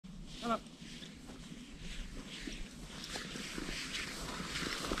Hello.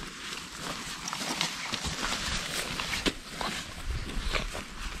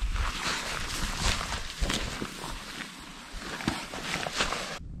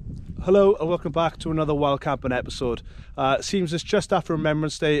 Hello and welcome back to another wild camping episode. It seems it's just after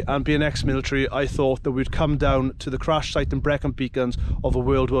Remembrance Day, and being ex-military I thought that we'd come down to the crash site in Brecon Beacons of a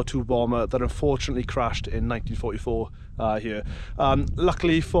World War II bomber that unfortunately crashed in 1944 here.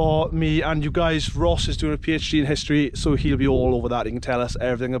 Luckily for me and you guys, Ross is doing a PhD in history, so he'll be all over that. He can tell us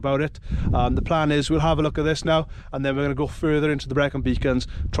everything about it. The plan is we'll have a look at this now, and then we're going to go further into the Brecon Beacons,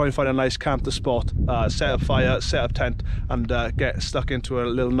 try and find a nice camp to spot, set up fire, set up tent, and get stuck into a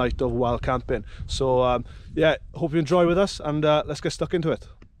little night of wild camping. So yeah, hope you enjoy with us, and let's get stuck into it.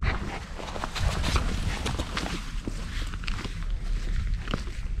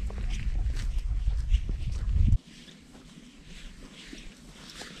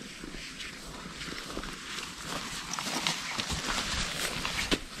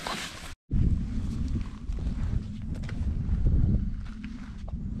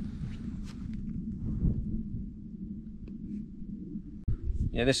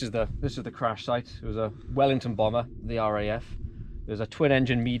 Yeah, this is the crash site. It was a Wellington bomber, the RAF. It was a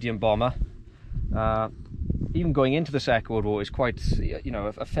twin-engine medium bomber. Even going into the Second World War, it's quite, you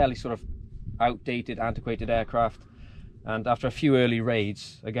know, a fairly sort of outdated, antiquated aircraft. And after a few early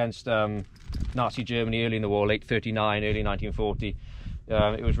raids against Nazi Germany early in the war, late 39, early 1940,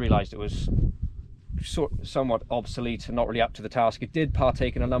 it was realised it was somewhat obsolete and not really up to the task. It did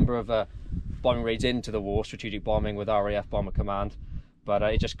partake in a number of bombing raids into the war, strategic bombing with RAF Bomber Command. But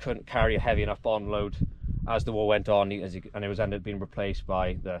it just couldn't carry a heavy enough bomb load as the war went on, and it was ended up being replaced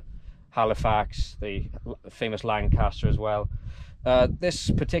by the Halifax, the famous Lancaster as well.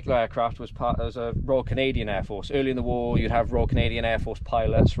 This particular aircraft was a Royal Canadian Air Force. Early in the war, you'd have Royal Canadian Air Force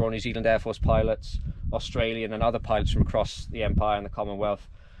pilots, Royal New Zealand Air Force pilots, Australian and other pilots from across the Empire and the Commonwealth.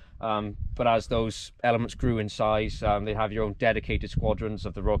 But as those elements grew in size, they'd have your own dedicated squadrons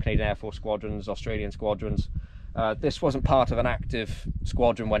of the Royal Canadian Air Force squadrons, Australian squadrons. This wasn't part of an active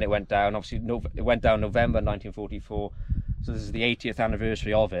squadron when it went down. Obviously, it went down November 1944, so this is the 80th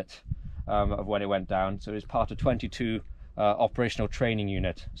anniversary of it, of when it went down. So it was part of 22 operational training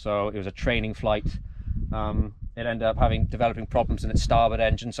unit. So it was a training flight. It ended up developing problems in its starboard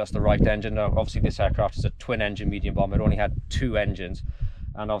engine, so that's the right engine. Now, obviously, this aircraft is a twin-engine medium bomber. It only had two engines,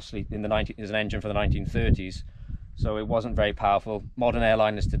 and obviously, there's an engine for the 1930s. So it wasn't very powerful. Modern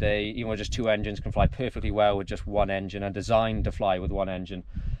airliners today, even with just two engines, can fly perfectly well with just one engine and designed to fly with one engine.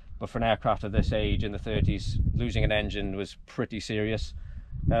 But for an aircraft of this age in the 30s, losing an engine was pretty serious.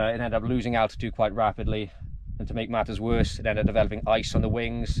 It ended up losing altitude quite rapidly. And to make matters worse, it ended up developing ice on the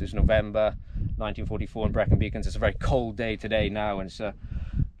wings. It was November 1944 in Brecon Beacons. It's a very cold day today now, and it's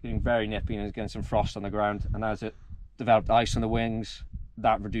getting very nippy and it's getting some frost on the ground. And as it developed ice on the wings,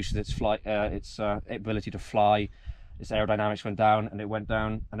 that reduces its ability to fly. Its aerodynamics went down, and it went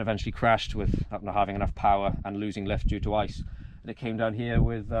down and eventually crashed with not having enough power and losing lift due to ice. And it came down here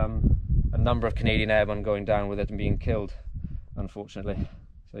with a number of Canadian airmen going down with it and being killed, unfortunately.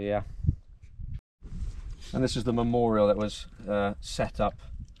 So yeah. And this is the memorial that was set up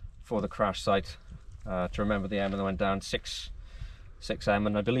for the crash site to remember the airmen that went down. Six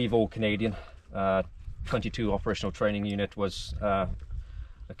airmen, I believe all Canadian. 22 operational training unit was a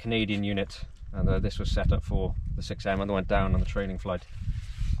Canadian unit, and this was set up for the 6 airmen that went down on the training flight.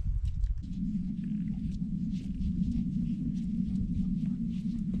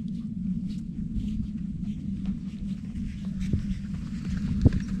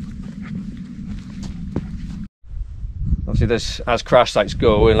 Obviously, this, as crash sites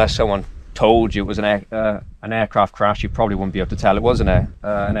go, unless someone told you it was an aircraft crash, you probably wouldn't be able to tell it was an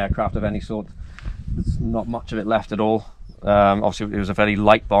aircraft of any sort. There's not much of it left at all. Obviously, it was a very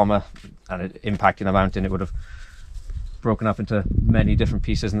light bomber, and it impacting the mountain, it would have broken up into many different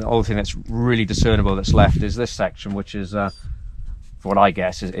pieces. And the only thing that's really discernible that's left is this section, which is, for what I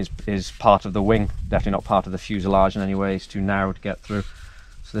guess, is part of the wing. Definitely not part of the fuselage in any way. It's too narrow to get through.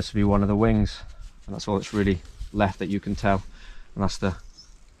 So this would be one of the wings, and that's all that's really left that you can tell. And that's the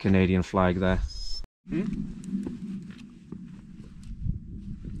Canadian flag there.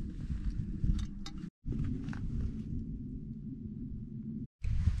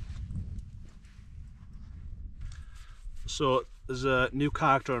 So there's a new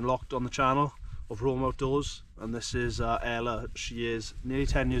character unlocked on the channel of Roam Outdoors, and this is Ella. She is nearly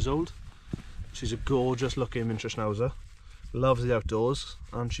 10 years old. She's a gorgeous looking miniature schnauzer, loves the outdoors,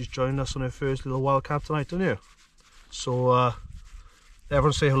 and she's joined us on her first little wild camp tonight, don't you? So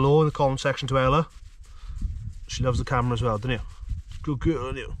everyone say hello in the comment section to Ella. She loves the camera as well, don't you? Good girl,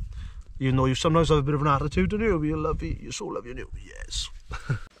 don't you? Even though you sometimes have a bit of an attitude, don't you? You're so lovely, you? Yes.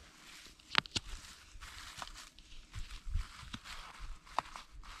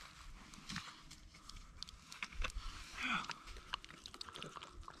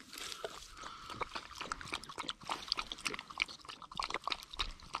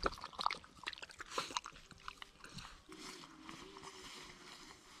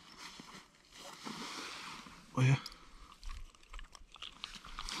 Oh yeah.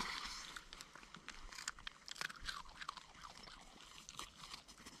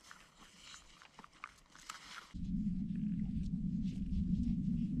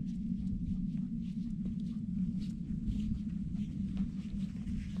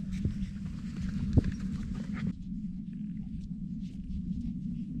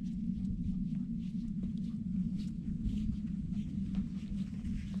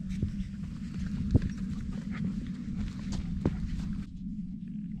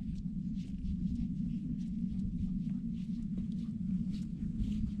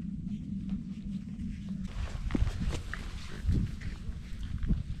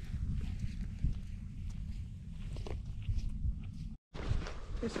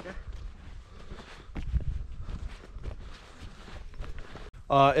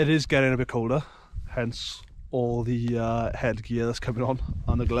 It is getting a bit colder, hence all the headgear that's coming on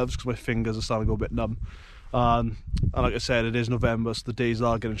and the gloves, because my fingers are starting to go a bit numb. And like I said, it is November, so the days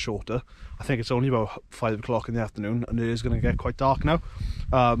are getting shorter. I think it's only about 5 o'clock in the afternoon, and it is going to get quite dark now.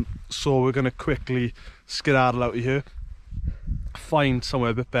 So we're going to quickly skedaddle out of here, find somewhere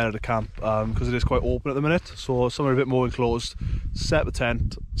a bit better to camp, because it is quite open at the minute. So somewhere a bit more enclosed, set the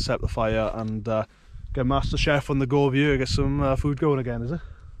tent, set the fire, and get Master Chef on the go of you, get some food going again, is it?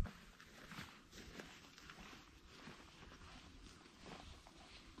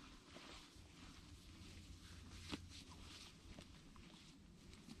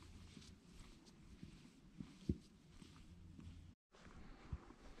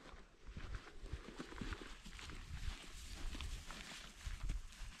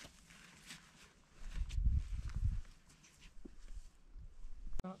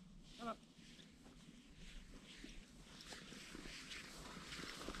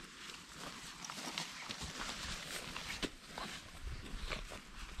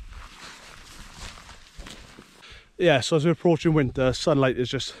 Yeah, so as we're approaching winter, sunlight is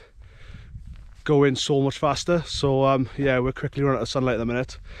just going so much faster. So yeah, we're quickly running out of sunlight at the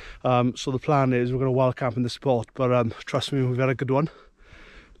minute. So the plan is we're going to wild camp in this spot, but trust me, we've had a good one.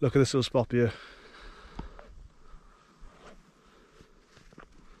 Look at this little spot here.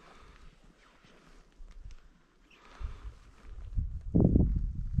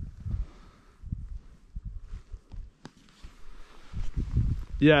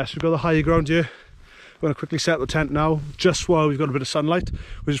 Yeah, so we've got the higher ground here. We're going to quickly set up the tent now, just while we've got a bit of sunlight,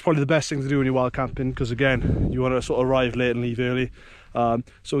 which is probably the best thing to do when you're wild camping, because again, you want to sort of arrive late and leave early. So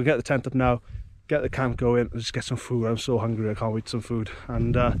we'll get the tent up now, get the camp going, and just get some food. I'm so hungry, I can't wait for some food.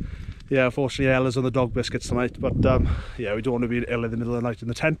 And yeah, unfortunately Ella's on the dog biscuits tonight, but yeah, we don't want to be ill in the middle of the night in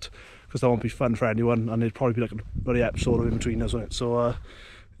the tent, because that won't be fun for anyone, and it'd probably be like a bloody episode of In Between us, wouldn't it? So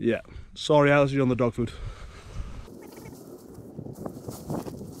yeah, sorry Ella, you're on the dog food.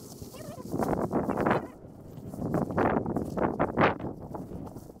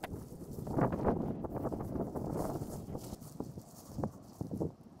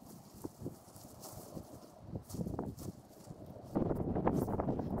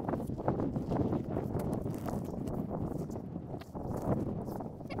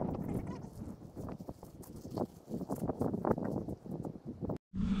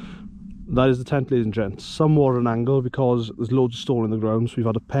 That is the tent, ladies and gents. Somewhat at an angle because there's loads of stone in the ground, so we've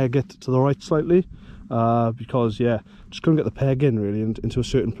had to peg it to the right slightly, because yeah, just couldn't get the peg in really into a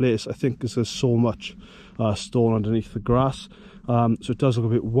certain place. I think because there's so much stone underneath the grass, so it does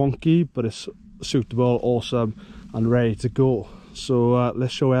look a bit wonky, but it's suitable, awesome, and ready to go. So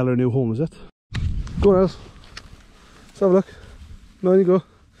let's show Ella a new home, is it? Go on, Els. Let's have a look. No, in you go.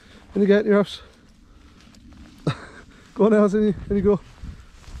 In you get your house. Go on, Els, in you go.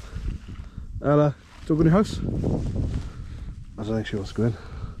 Ella, do you go in your house? I don't think she wants to go in.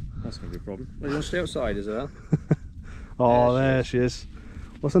 That's going to be a problem. Well, you want to stay outside, is it, Al? Oh, there she is.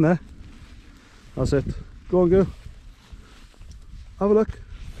 What's in there? That's it. Go on, girl. Have a look.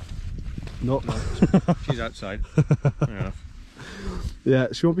 No. She's outside. Fair enough. Yeah,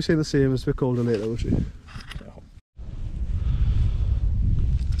 she won't be saying the same. It's a bit colder later, will she? No.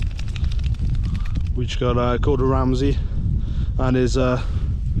 We just got Gordon Ramsay and his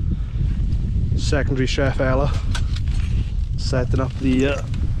secondary chef Ella setting up the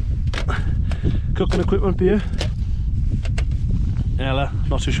cooking equipment here. Ella,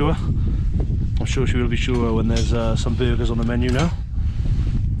 not too sure. I'm sure she will be sure when there's some burgers on the menu now.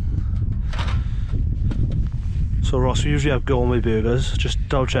 So Ross, we usually have gourmet burgers. Just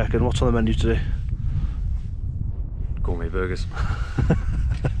double checking, what's on the menu today? Gourmet burgers.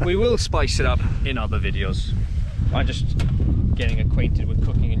 We will spice it up in other videos. I'm just getting acquainted with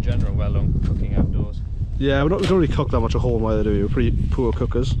cooking in general, let alone cooking outdoors. Yeah, we don't really cook that much at home either, do we? We're pretty poor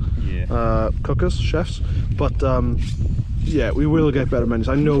cookers. Yeah. Chefs. But yeah, we will get better menus.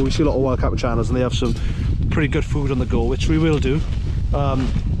 I know we see a lot of wild camping channels and they have some pretty good food on the go, which we will do.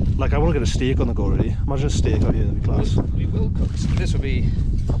 Like I want to get a steak on the go really. Imagine a steak out here, that'd be class. We will cook. This will be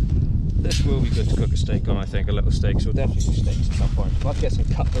good to cook a steak on, I think, a little steak. So we'll definitely do steaks at some point. We'll have to get some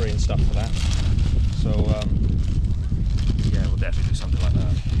cutlery and stuff for that. So yeah, we'll definitely do something like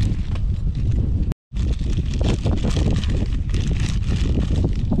that.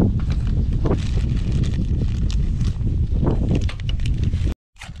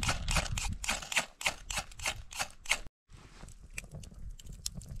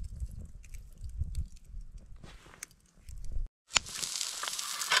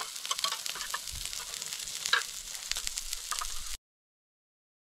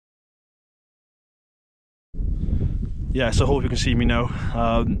 Yeah, so I hope you can see me now.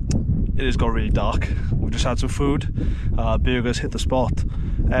 It has got really dark. We've just had some food. Burgers hit the spot.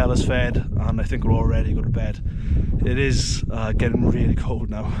 Ella's fed, and I think we're all ready to go to bed. It is getting really cold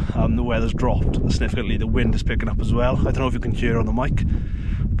now. The weather's dropped significantly. The wind is picking up as well. I don't know if you can hear on the mic,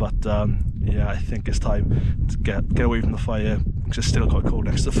 but yeah, I think it's time to get away from the fire, because it's still quite cold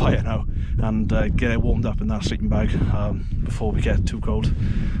next to the fire now, and get it warmed up in that sleeping bag before we get too cold,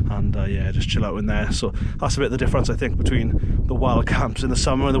 and yeah, just chill out in there. So that's a bit of the difference, I think, between the wild camps in the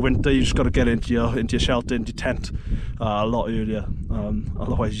summer and the winter. You just got to get into your shelter, into your tent a lot earlier,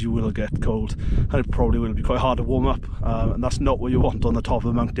 otherwise you will get cold, and it probably will be quite hard to warm up, and that's not what you want on the top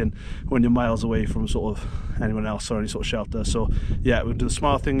of the mountain when you're miles away from sort of anyone else or any sort of shelter. So yeah, we'll do the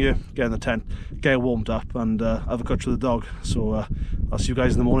smart thing here, get in the tent, get warmed up, and have a cut with the dog. So I'll see you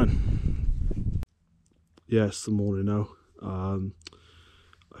guys in the morning. Yeah, it's the morning now.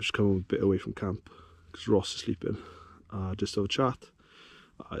 I just come a bit away from camp because Ross is sleeping. Just have a chat.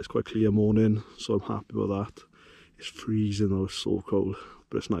 It's quite clear morning, so I'm happy about that. It's freezing though, it's so cold,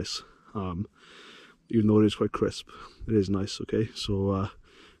 but it's nice. Even though it is quite crisp, it is nice. Okay, so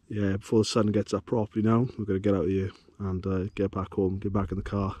yeah, before the sun gets up properly now, we're going to get out of here and get back home, get back in the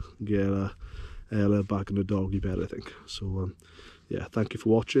car, get Ella back in the doggy bed, I think. So yeah, thank you for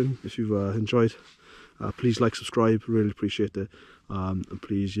watching. If you've enjoyed, please like, subscribe, really appreciate it. And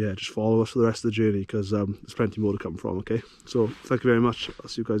please, yeah, just follow us for the rest of the journey, because there's plenty more to come from. Okay, so thank you very much. I'll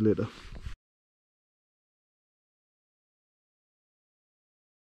see you guys later.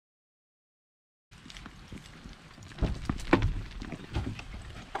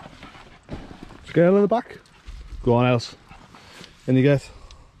 Scale in the back. Go on, else. In you get.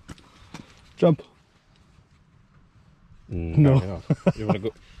 Jump. No. You want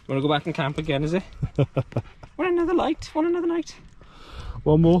to go back and camp again, is it? Want another light? Want another night?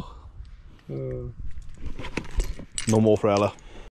 One more. No more for Ella.